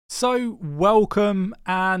So welcome,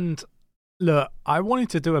 and look, I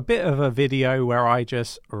wanted to do a bit of a video where I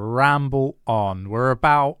just ramble on. We're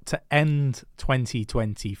about to end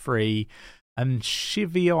 2023 and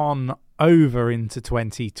chivvy on over into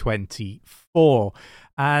 2024,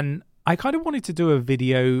 and I kind of wanted to do a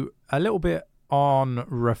video a little bit on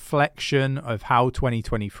reflection of how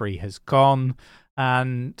 2023 has gone,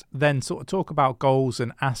 and then sort of talk about goals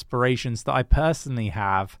and aspirations that I personally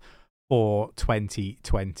have for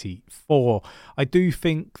 2024. I do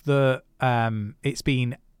think that it's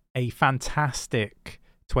been a fantastic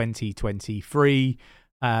 2023,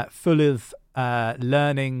 full of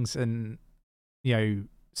learnings and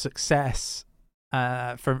success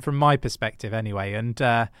from my perspective anyway. And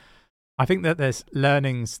I think that there's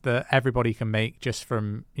learnings that everybody can make just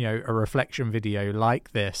from a reflection video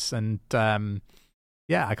like this. And I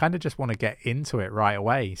kind of just want to get into it right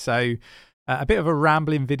away. So a bit of a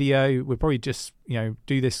rambling video. We'll probably just,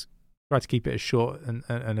 do this, try to keep it as short and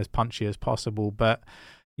as punchy as possible. But,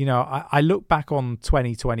 I look back on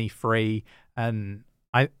 2023 and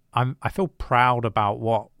I feel proud about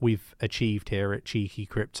what we've achieved here at Cheeky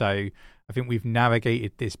Crypto. I think we've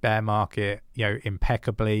navigated this bear market,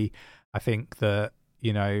 impeccably. I think that,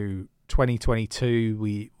 2022,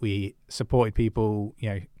 we supported people,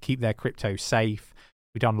 keep their crypto safe.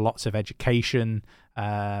 We've done lots of education,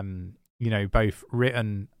 both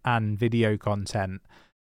written and video content.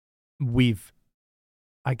 We've,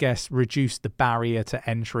 I guess, reduced the barrier to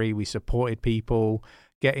entry. We supported people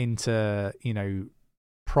get into,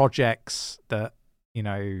 projects that,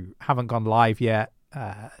 haven't gone live yet,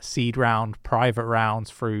 seed round, private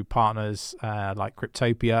rounds through partners like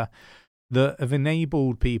Cryptopia that have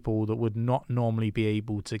enabled people that would not normally be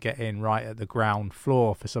able to get in right at the ground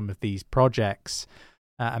floor for some of these projects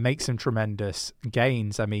and make some tremendous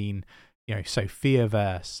gains. I mean,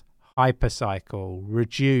 Sophiaverse, Hypercycle,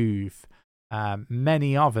 Rejuve,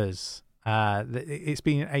 many others. It's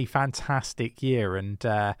been a fantastic year, and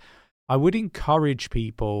I would encourage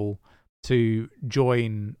people to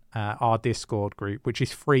join our Discord group, which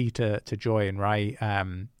is free to join, right?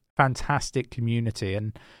 Fantastic community.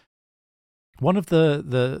 And one of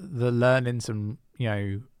the learnings and,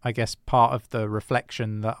 I guess part of the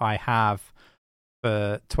reflection that I have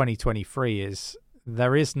for 2023 is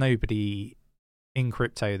there is nobody in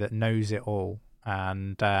crypto that knows it all.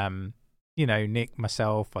 And, Nick,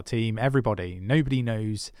 myself, our team, everybody, nobody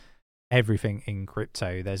knows everything in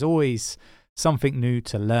crypto. There's always something new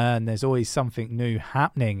to learn. There's always something new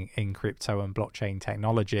happening in crypto and blockchain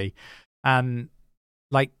technology. And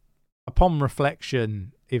upon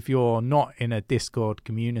reflection, if you're not in a Discord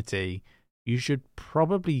community, you should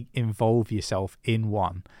probably involve yourself in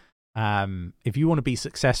one. If you want to be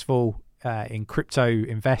successful in crypto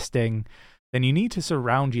investing, then you need to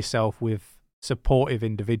surround yourself with supportive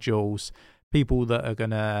individuals, people that are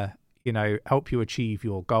going to, help you achieve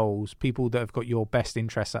your goals, people that have got your best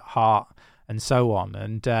interests at heart, and so on.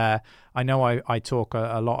 And I know I talk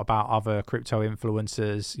a lot about other crypto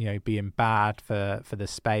influencers, being bad for the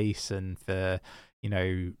space and for,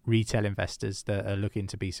 retail investors that are looking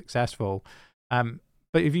to be successful.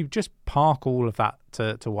 But if you just park all of that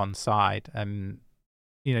to one side,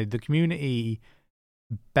 the community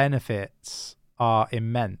benefits are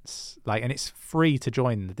immense. And it's free to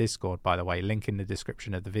join the Discord, by the way, link in the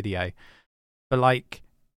description of the video. But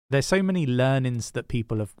there's so many learnings that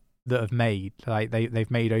people have made.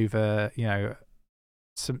 They've made over,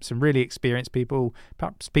 some really experienced people,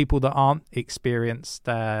 perhaps people that aren't experienced,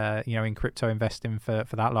 in crypto investing for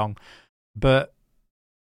that long. But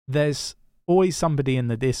there's always somebody in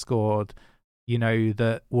the Discord,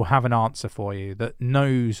 that will have an answer for you, that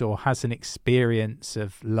knows or has an experience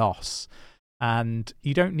of loss. And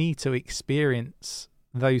you don't need to experience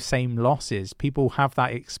those same losses. People have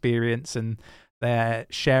that experience and they're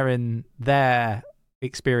sharing their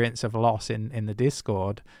experience of loss in the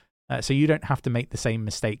Discord. So you don't have to make the same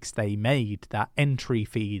mistakes they made, that entry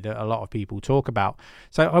fee that a lot of people talk about.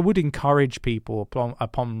 So I would encourage people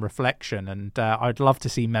upon reflection, and I'd love to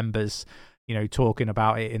see members, talking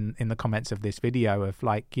about it in the comments of this video of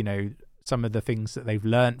some of the things that they've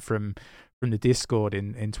learned from the Discord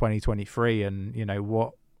in 2023, and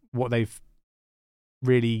what they've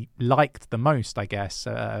really liked the most, I guess,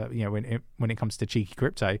 when it comes to Cheeky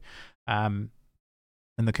Crypto and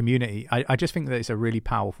the community. I just think that it's a really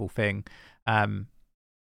powerful thing.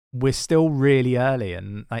 We're still really early,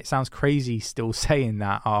 and it sounds crazy still saying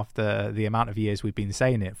that after the amount of years we've been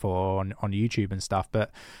saying it for on YouTube and stuff,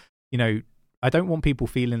 but I don't want people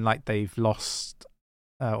feeling like they've lost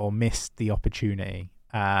or missed the opportunity,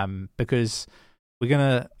 because we're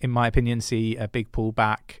going to, in my opinion, see a big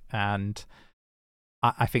pullback, and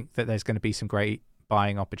I think that there's going to be some great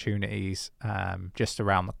buying opportunities just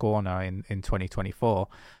around the corner in 2024.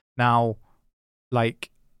 Now, like,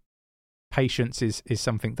 patience is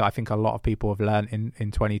something that I think a lot of people have learned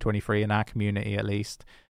in 2023 in our community, at least.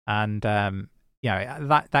 And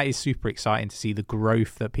that is super exciting to see the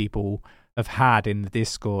growth that people have had in the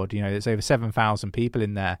Discord. There's over 7,000 people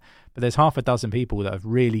in there, but there's half a dozen people that have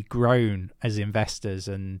really grown as investors,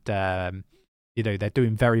 and they're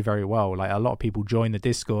doing very, very well. Like, a lot of people join the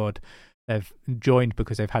Discord. They've joined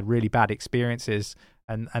because they've had really bad experiences,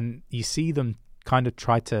 and you see them kind of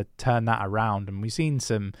try to turn that around. And we've seen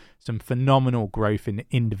some phenomenal growth in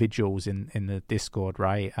individuals in the Discord,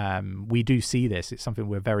 right? We do see this. It's something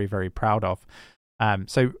we're very, very proud of.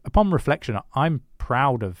 So upon reflection, I'm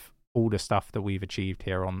proud of all the stuff that we've achieved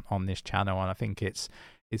here on this channel, and I think it's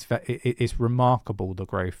remarkable, the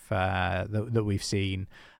growth that we've seen,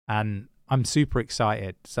 and I'm super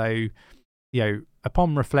excited. So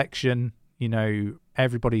upon reflection,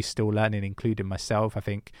 everybody's still learning, including myself. I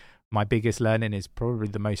think my biggest learning is probably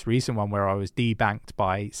the most recent one, where I was debanked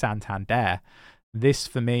by Santander. This,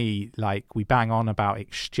 for me, like, we bang on about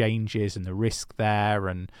exchanges and the risk there,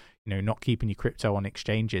 and not keeping your crypto on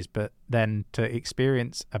exchanges, but then to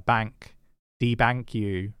experience a bank debank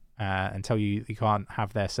you and tell you can't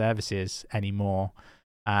have their services anymore,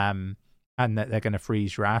 and that they're going to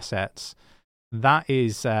freeze your assets, that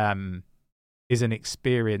is an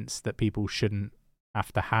experience that people shouldn't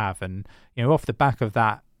have to have. And off the back of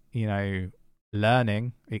that,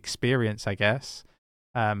 learning experience, I guess,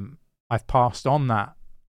 I've passed on that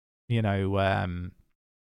that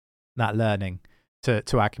learning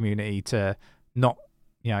to our community, to not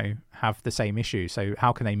have the same issue. So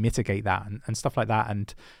how can they mitigate that and stuff like that?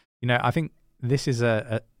 And I think this is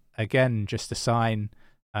again just a sign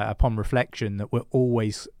upon reflection that we're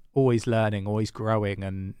always learning, always growing,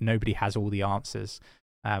 and nobody has all the answers.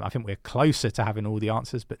 I think we're closer to having all the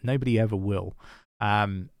answers, but nobody ever will.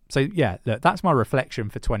 So yeah, look, that's my reflection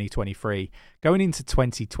for 2023. Going into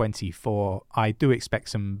 2024, I do expect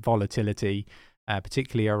some volatility,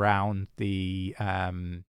 particularly around the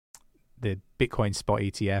Bitcoin spot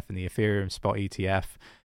ETF and the Ethereum spot ETF.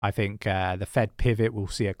 I think the Fed pivot will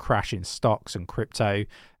see a crash in stocks and crypto.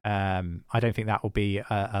 I don't think that will be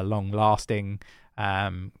a long-lasting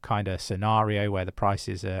kind of scenario where the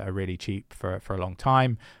prices are really cheap for a long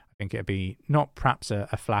time. I think it'd be not perhaps a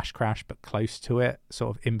flash crash, but close to it,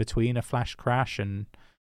 sort of in between a flash crash and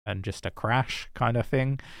just a crash kind of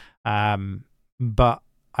thing. But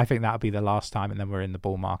I think that'll be the last time, and then we're in the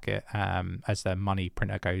bull market as the money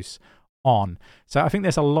printer goes on. So I think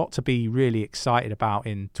there's a lot to be really excited about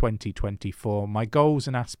in 2024. My goals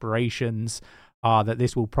and aspirations are that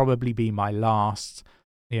this will probably be my last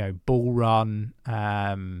bull run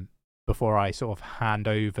before I sort of hand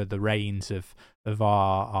over the reins of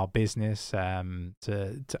our business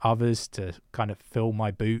to others to kind of fill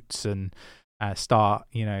my boots and start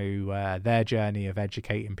their journey of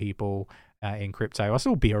educating people in crypto. I'll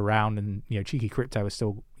still be around, and Cheeky Crypto will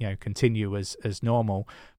still continue as normal,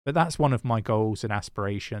 but that's one of my goals and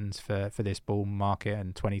aspirations for this bull market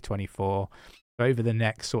in 2024. Over the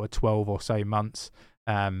next sort of 12 or so months,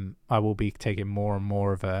 I will be taking more and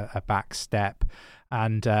more of a back step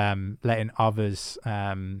and letting others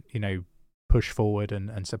push forward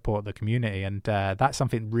and support the community. And that's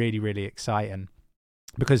something really, really exciting,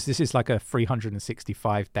 because this is like a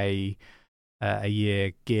 365-day a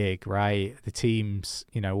year gig, right? The team's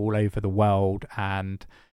all over the world, and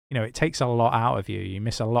it takes a lot out of you. You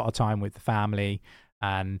miss a lot of time with the family,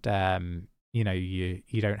 and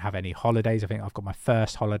you don't have any holidays. I think I've got my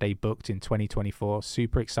first holiday booked in 2024.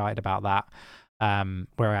 Super excited about that,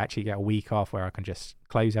 where I actually get a week off where I can just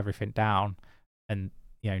close everything down, and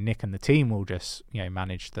Nick and the team will just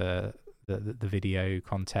manage the video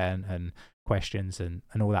content and questions and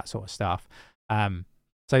all that sort of stuff.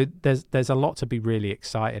 So there's a lot to be really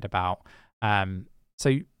excited about.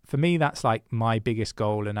 So for me, that's like my biggest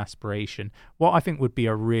goal and aspiration. What I think would be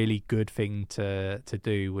a really good thing to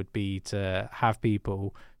do would be to have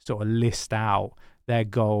people sort of list out their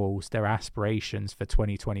goals, their aspirations for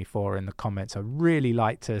 2024 in the comments. I'd really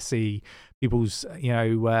like to see people's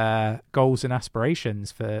goals and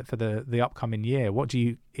aspirations for the upcoming year. What do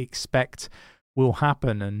you expect will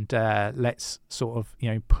happen? And let's sort of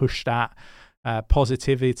push that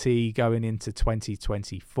positivity going into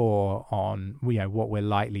 2024 on what we're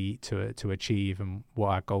likely to achieve and what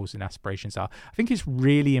our goals and aspirations are. I think it's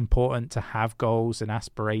really important to have goals and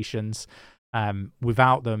aspirations.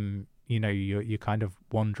 Without them, you're kind of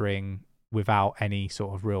wandering without any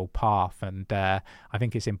sort of real path, and I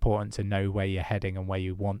think it's important to know where you're heading and where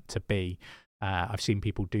you want to be. I've seen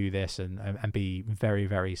people do this and be very,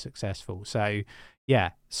 very successful. So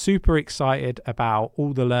yeah, super excited about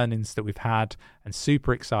all the learnings that we've had and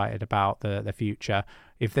super excited about the future.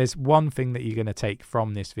 If there's one thing that you're going to take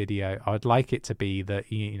from this video, I would like it to be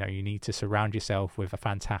that you need to surround yourself with a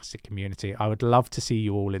fantastic community. I would love to see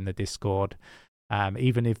you all in the Discord,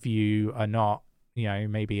 even if you are not,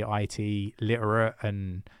 maybe IT literate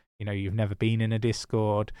and you've never been in a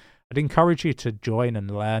Discord. I'd encourage you to join and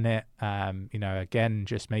learn it. Again,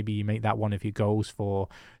 just maybe you make that one of your goals for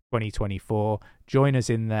 2024. Join us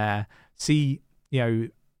in there. See,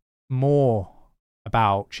 more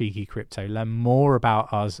about Cheeky Crypto. Learn more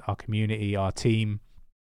about us, our community, our team,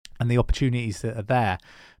 and the opportunities that are there.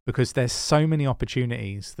 Because there's so many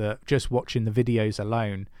opportunities that just watching the videos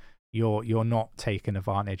alone, you're not taking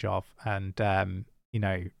advantage of. And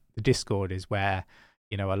the Discord is where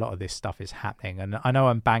a lot of this stuff is happening. And I know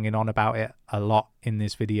I'm banging on about it a lot in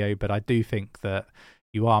this video, but I do think that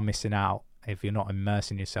you are missing out if you're not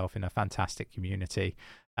immersing yourself in a fantastic community.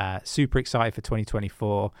 Super excited for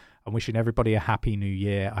 2024. I'm wishing everybody a happy new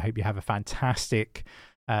year. I hope you have a fantastic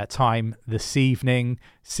time this evening,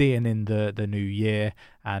 seeing in the new year,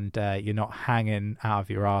 and you're not hanging out of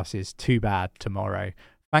your asses too bad tomorrow.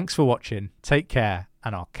 Thanks for watching. Take care,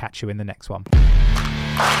 and I'll catch you in the next one.